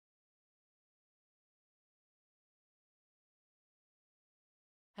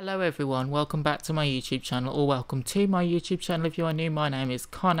Hello everyone, welcome back to my YouTube channel, or welcome to my YouTube channel if you are new. My name is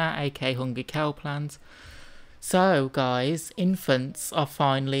Connor, aka Hungry Cow Plans. So guys, infants are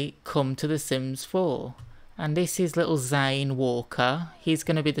finally come to The Sims 4. And this is little Zane Walker. He's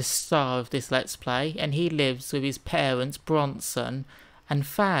going to be the star of this Let's Play, and he lives with his parents Bronson and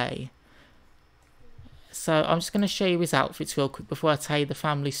Faye. So I'm just going to show you his outfits real quick before I tell you the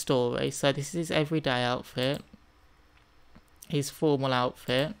family story. So this is his everyday outfit, his formal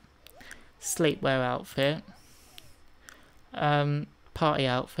outfit, sleepwear outfit, party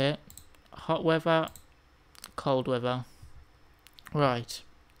outfit, hot weather, cold weather. Right.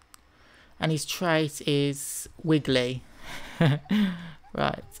 And his trait is wiggly.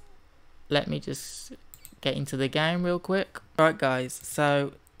 Right. Let me just get into the game real quick. Right guys,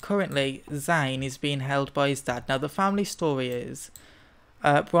 so currently Zane is being held by his dad. Now the family story is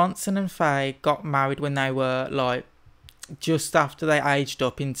Bronson and Faye got married when they were like just after they aged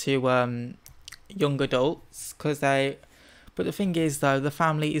up into young adults, but the thing is though, the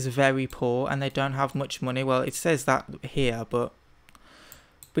family is very poor and they don't have much money. Well, it says that here, but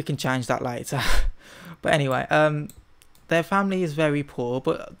we can change that later. But anyway, their family is very poor,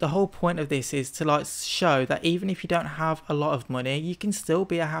 but the whole point of this is to like show that even if you don't have a lot of money, you can still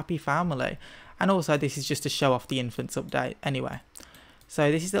be a happy family. And also this is just to show off the infants update. Anyway,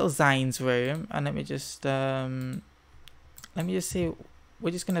 so this is little Zane's room, and let me just see.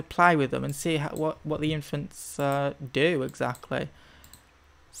 We're just going to play with them and see what the infants do exactly.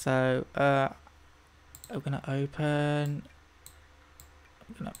 So I'm going to open.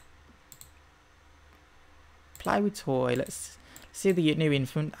 I'm going to play with toy. Let's see the new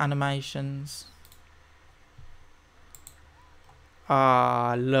infant animations.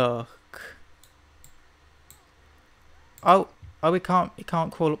 Ah, look. Oh, he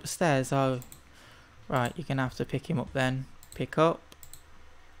can't crawl up the stairs. Oh, right. You're going to have to pick him up then. Pick up.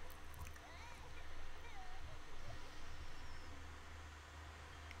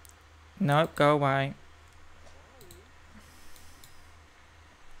 Nope, go away.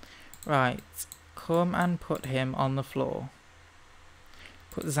 Right, come and put him on the floor.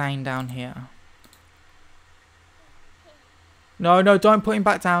 Put Zane down here. No, don't put him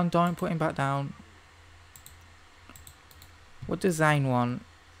back down. Don't put him back down. What does Zane want?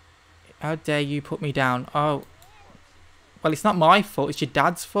 How dare you put me down? Oh. Well, it's not my fault. It's your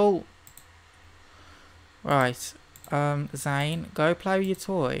dad's fault. Right. Zane, go play with your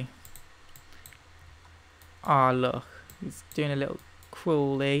toy. Ah, look. He's doing a little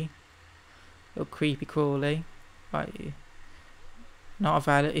crawly. Little creepy crawly. Right. Not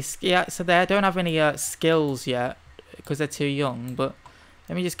available. Yeah, so they don't have any skills yet because they're too young, but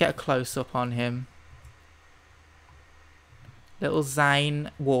let me just get a close-up on him. Little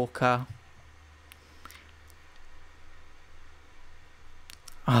Zane Walker.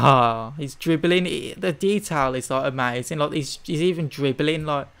 Ah, he's dribbling. The detail is like amazing. Like he's even dribbling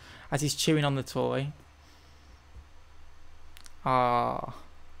like as he's chewing on the toy. Ah,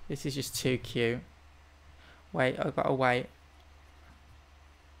 this is just too cute. Wait, I've got to wait.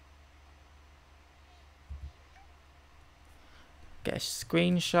 Get a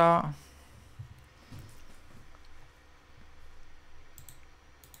screenshot.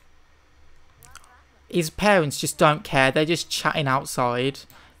 His parents just don't care. They're just chatting outside,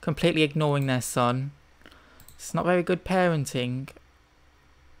 completely ignoring their son. It's not very good parenting.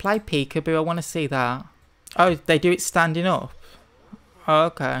 Play peekaboo. I want to see that. Oh, they do it standing up. Oh,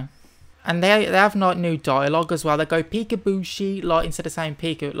 okay. And they have like new dialogue as well. They go peekaboo like instead of saying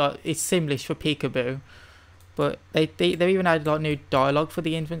peekaboo, like it's Simlish for peekaboo. But they even added like new dialogue for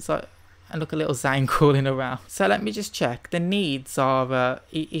the infants, like, and look, a little Zane crawling around. So let me just check. The needs are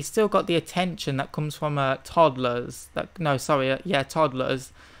he's still got the attention that comes from toddlers.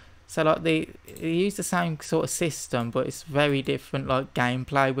 Toddlers. So like they use the same sort of system, but it's very different like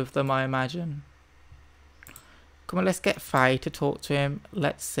gameplay with them, I imagine. Come on, let's get Faye to talk to him.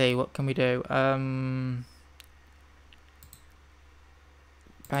 Let's see, what can we do?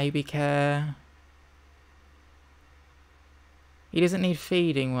 Baby care. He doesn't need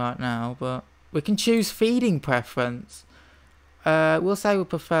feeding right now, but we can choose feeding preference. We'll say we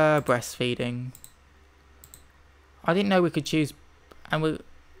prefer breastfeeding. I didn't know we could choose, and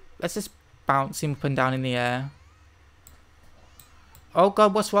let's just bounce him up and down in the air. Oh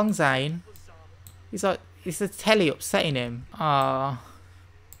God, what's wrong, Zane? He's like, is the telly upsetting him? Ah,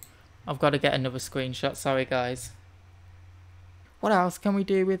 I've got to get another screenshot. Sorry, guys. What else can we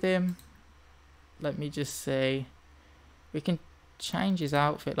do with him? Let me just see. We can change his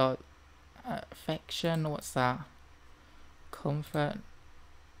outfit, like affection. What's that? Comfort.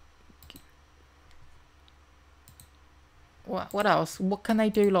 What else? What can they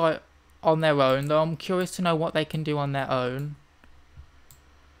do, like, on their own, though? I'm curious to know what they can do on their own.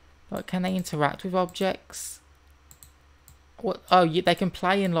 Like, can they interact with objects? What? Oh, they can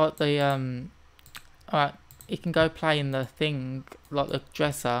play in, like, the, Alright, you can go play in the thing, like the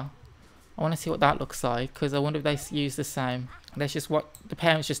dresser. I want to see what that looks like, because I wonder if they use the same. Let's just, what, the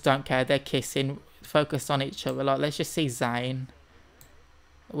parents just don't care, they're kissing, focused on each other. Like, let's just see Zane.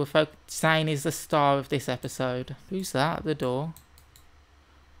 Zane is the star of this episode. Who's that at the door?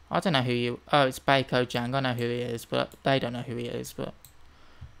 I don't know who you... Oh, it's Baeko Jang. I know who he is, but they don't know who he is, but...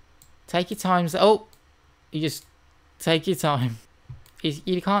 Take your time. Oh! You just... Take your time.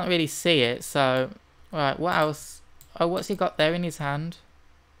 You can't really see it, so... Right, what else? Oh, what's he got there in his hand?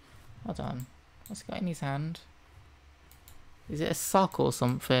 Hold on. What's he got in his hand? Is it a sock or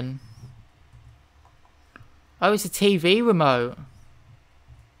something? Oh, it's a TV remote.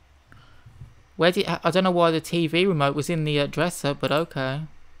 Where did... I don't know why the TV remote was in the dresser, but okay.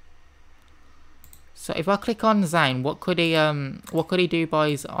 So if I click on Zane, what could he do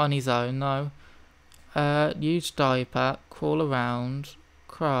on his own though? Use diaper, crawl around,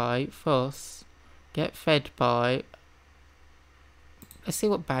 cry, fuss, get fed by. Let's see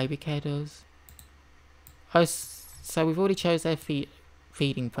what baby care does. Oh, so we've already chose their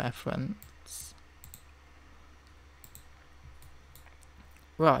feeding preference.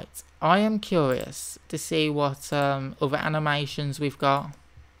 Right, I am curious to see what other animations we've got.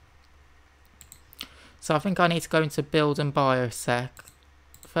 So I think I need to go into build and buy a sec.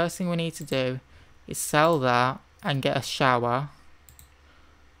 First thing we need to do is sell that and get a shower.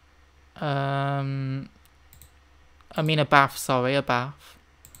 I mean a bath, sorry, a bath.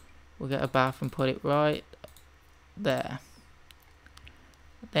 We'll get a bath and put it right there.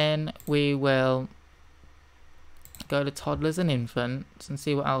 Then we will go to toddlers and infants and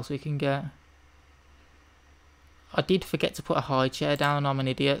see what else we can get. I did forget to put a high chair down, I'm an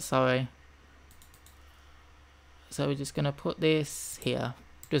idiot, sorry. So we're just going to put this here.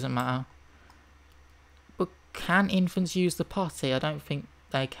 Doesn't matter. But can infants use the potty? I don't think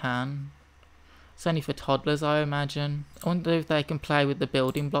they can. It's only for toddlers, I imagine. I wonder if they can play with the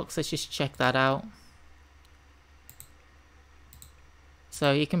building blocks. Let's just check that out.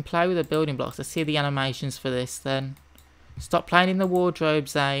 So you can play with the building blocks. Let's see the animations for this then. Stop playing in the wardrobe,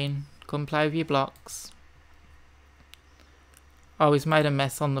 Zane. Come play with your blocks. Oh, he's made a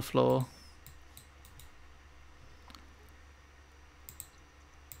mess on the floor.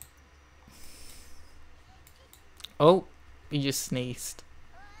 Oh, you just sneezed.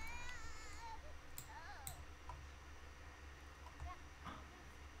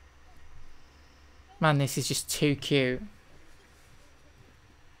 Man, this is just too cute.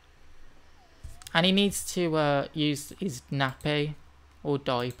 And he needs to use his nappy or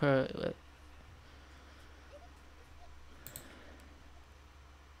diaper.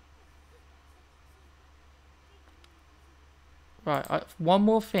 Right, one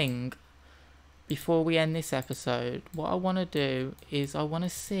more thing. Before we end this episode, what I want to do is I want to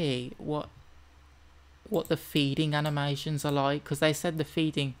see what the feeding animations are like, because they said the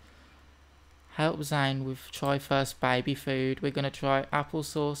feeding help Zane with try first baby food. We're going to try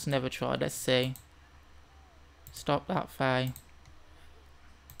applesauce, never tried, let's see. Stop that, Faye.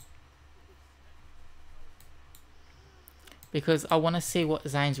 Because I want to see what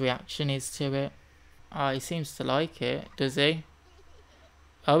Zane's reaction is to it. Oh, he seems to like it, does he?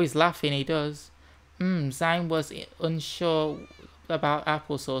 Oh, he's laughing, he does. Zane was unsure about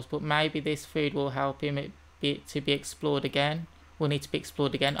applesauce, but maybe this food will help him to be explored again. Will need to be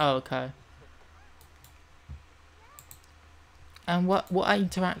explored again. Oh, okay. And what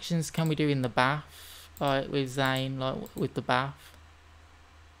interactions can we do in the bath, like with Zane, like with the bath?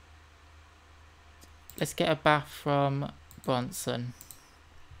 Let's get a bath from Bronson.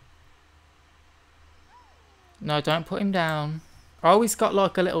 No, don't put him down. Oh, he's got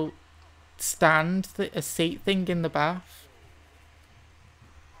like a little stand, a seat thing in the bath.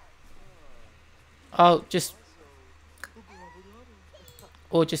 Oh, just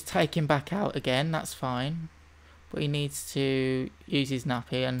take him back out again, that's fine. But he needs to use his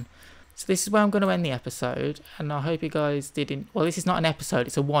nappy. And so this is where I'm going to end the episode, and I hope you guys did well, this is not an episode,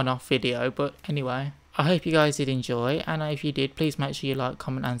 it's a one-off video, but anyway, I hope you guys did enjoy, and if you did, please make sure you like,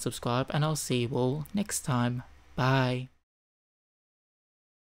 comment and subscribe, and I'll see you all next time. Bye.